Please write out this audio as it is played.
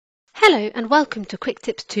Hello and welcome to Quick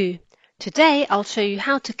Tips 2. Today I'll show you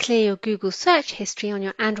how to clear your Google search history on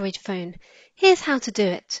your Android phone. Here's how to do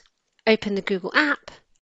it. Open the Google app.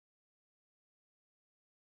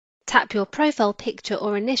 Tap your profile picture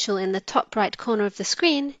or initial in the top right corner of the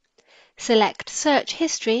screen. Select Search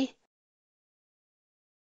History.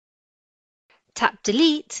 Tap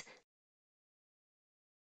Delete.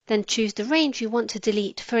 Then choose the range you want to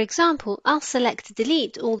delete. For example, I'll select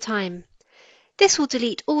Delete All Time. This will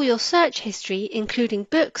delete all your search history, including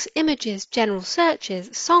books, images, general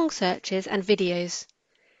searches, song searches, and videos.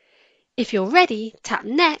 If you're ready, tap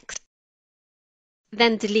Next,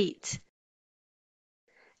 then Delete.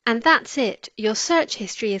 And that's it, your search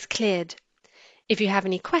history is cleared. If you have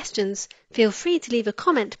any questions, feel free to leave a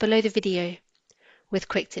comment below the video. With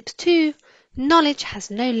Quick Tips 2, knowledge has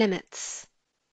no limits.